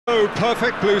Oh,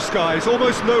 perfect blue skies,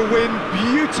 almost no wind,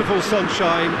 beautiful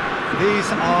sunshine. These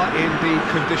are in the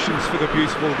conditions for the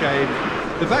beautiful game.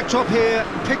 The backdrop here,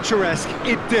 picturesque,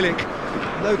 idyllic.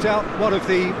 No doubt one of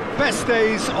the best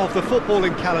days of the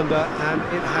footballing calendar, and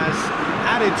it has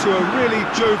added to a really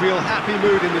jovial, happy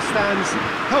mood in the stands,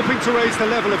 helping to raise the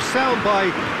level of sound by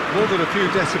more than a few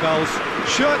decibels.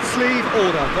 Shirt sleeve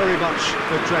order, very much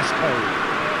the dress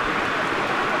code.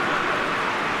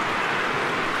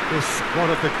 This one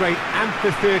of the great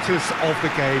amphitheatres of the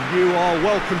game. You are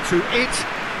welcome to it,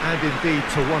 and indeed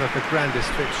to one of the grandest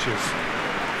fixtures.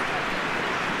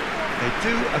 They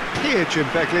do appear, Jim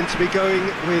Beglin, to be going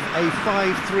with a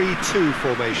 5-3-2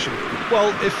 formation.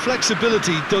 Well, if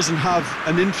flexibility doesn't have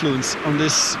an influence on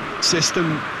this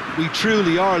system, we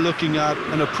truly are looking at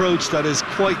an approach that is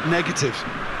quite negative.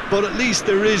 But at least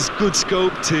there is good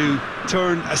scope to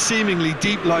turn a seemingly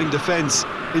deep-line defence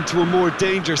into a more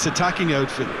dangerous attacking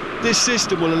outfit. This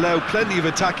system will allow plenty of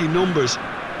attacking numbers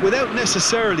without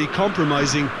necessarily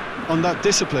compromising on that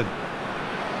discipline.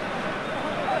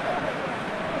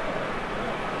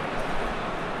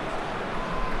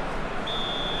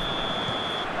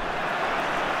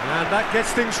 And that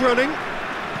gets things running.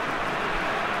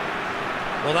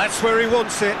 Well, that's where he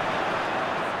wants it.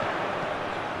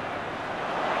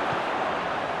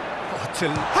 Has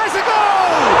a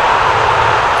goal!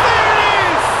 There it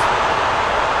is!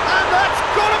 And that's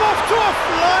got him off to a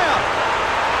flyer!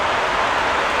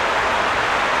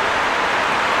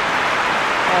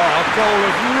 Oh, a goal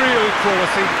of real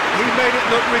quality. He made it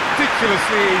look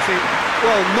ridiculously easy.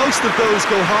 Well, most of those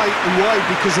go high and wide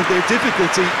because of their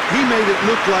difficulty. He made it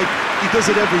look like he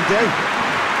does it every day.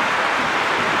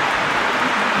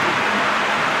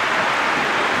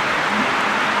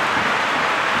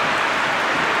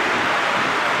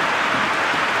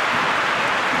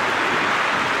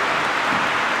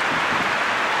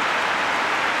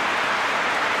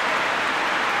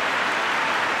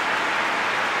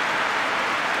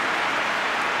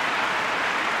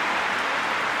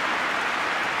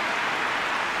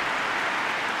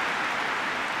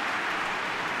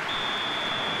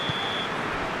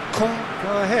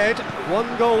 Go ahead,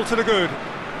 1 goal to the good.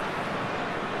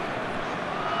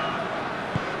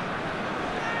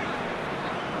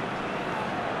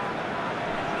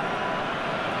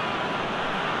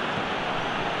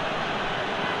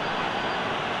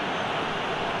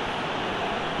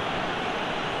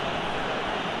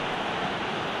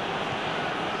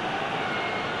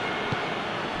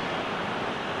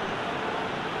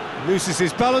 Loses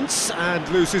his balance and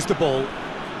loses the ball.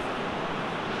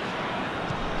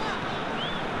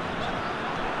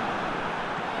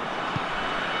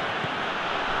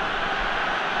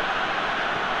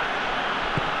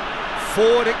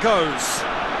 Forward it goes.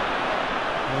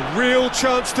 A real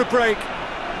chance to break.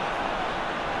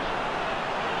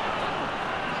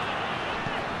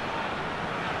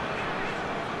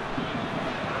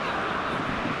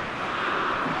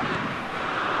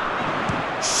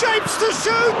 Shapes to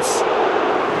shoot!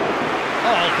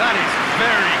 Oh, that is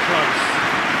very close.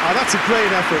 Oh, that's a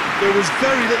great effort. There was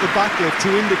very little backlift to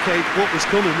indicate what was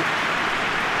coming.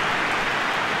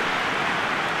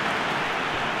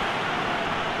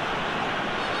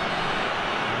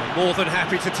 More than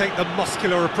happy to take the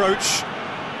muscular approach.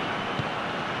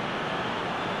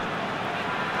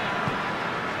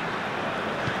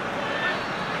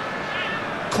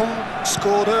 Caen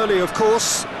scored early, of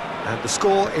course, and the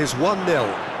score is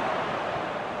 1-0.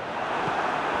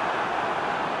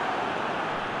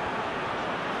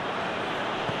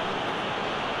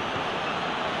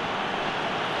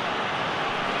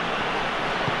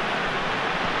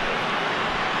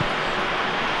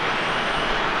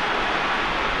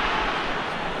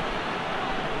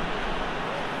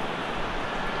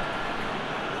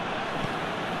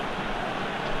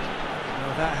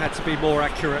 That had to be more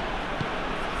accurate.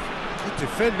 Good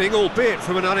defending, albeit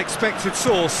from an unexpected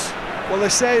source. Well, they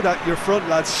say that your front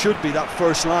lads should be that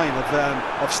first line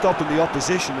of stopping the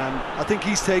opposition, and I think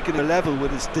he's taken a level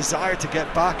with his desire to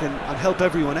get back and help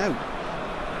everyone out.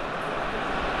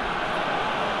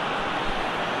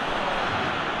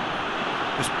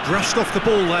 Just brushed off the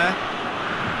ball there.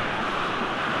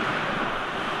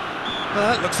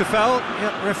 That looks a foul.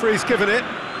 Yep, referee's given it.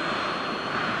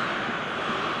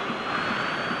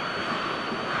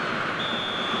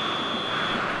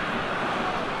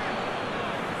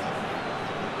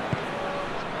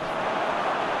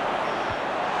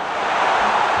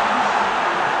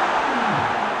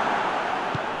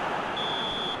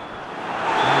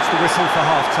 Whistle for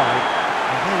half-time.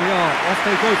 And there we are, off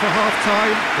they go for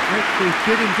half-time. The breakthrough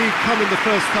did indeed come in the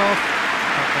first half,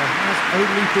 but there has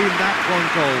only been that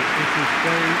 1 goal. It is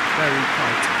very, very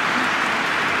tight.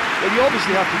 Well, you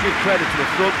obviously have to give credit to the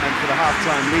front men for the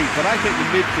half-time lead, but I think the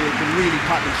midfield can really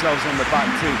pat themselves on the back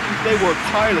too. They work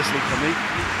tirelessly for me.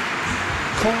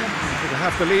 Caen going to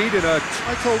have the lead in a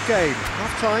tight old game.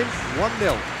 Half-time,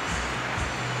 1-0.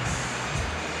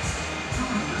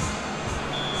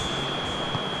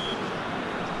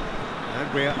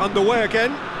 And we're underway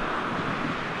again.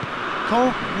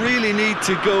 Caen really need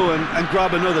to go and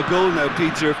grab another goal now,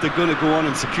 Peter, if they're going to go on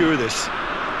and secure this.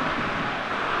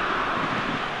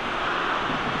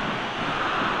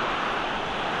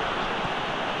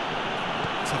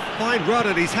 It's a fine run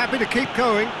and he's happy to keep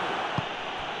going.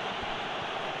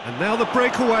 And now the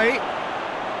breakaway.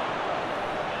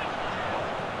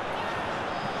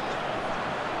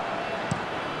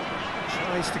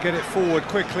 Tries to get it forward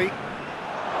quickly.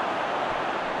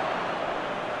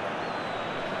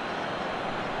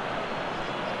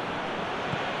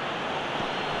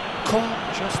 Caen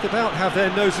just about have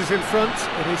their noses in front.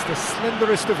 It is the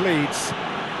slenderest of leads.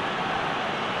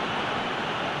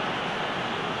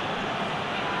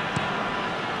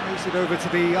 Plays it over to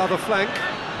the other flank.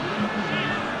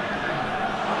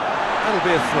 That'll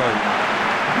be a throw.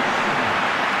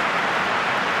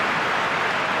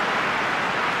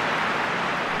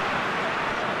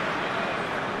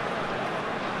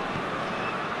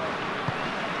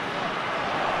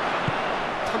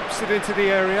 Pumps it into the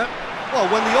area. Well,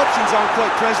 when the options aren't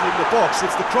quite present in the box,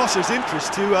 it's the crosser's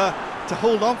interest to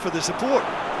hold on for the support.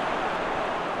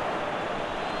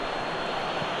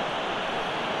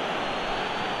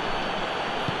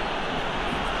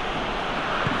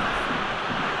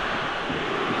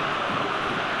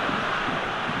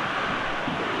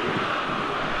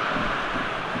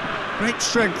 Great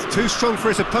strength, too strong for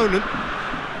his opponent.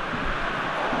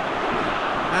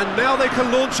 And now they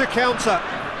can launch a counter.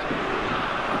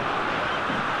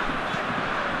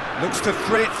 Looks to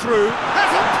thread it through.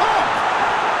 Has a pop!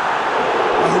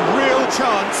 A real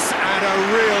chance and a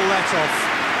real let-off.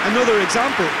 Another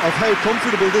example of how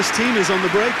comfortable this team is on the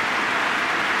break.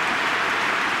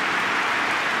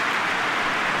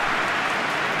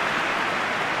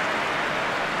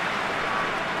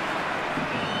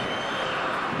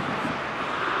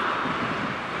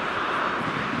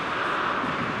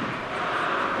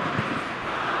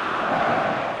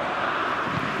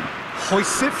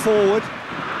 Hoists it forward.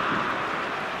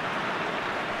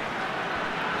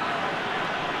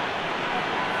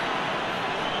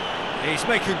 He's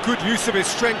making good use of his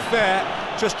strength there,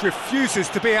 just refuses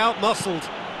to be out-muscled.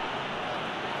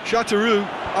 Chateauroux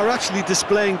are actually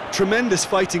displaying tremendous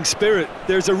fighting spirit.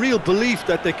 There's a real belief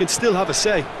that they can still have a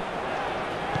say.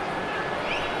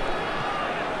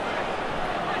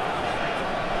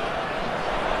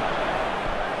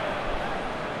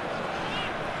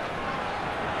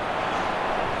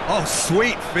 Oh,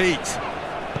 sweet feet.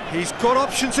 He's got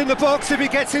options in the box if he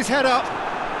gets his head up.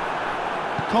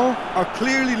 Caen are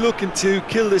clearly looking to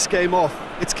kill this game off.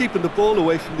 It's keeping the ball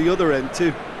away from the other end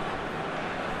too.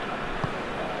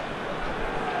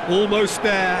 Almost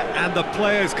there, and the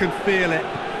players can feel it.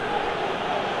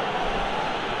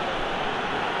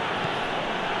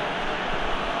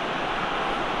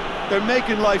 They're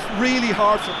making life really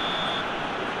hard for...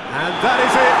 And that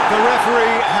is it. The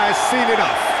referee has seen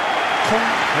enough. Caen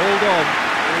hold on.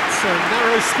 It's a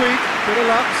narrow squeak, bit of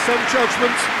luck, some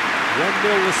judgment. 1-0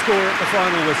 the score at the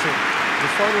final whistle.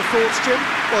 The final thoughts, Jim?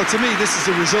 Well, to me, this is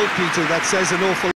a result, Peter, that says an awful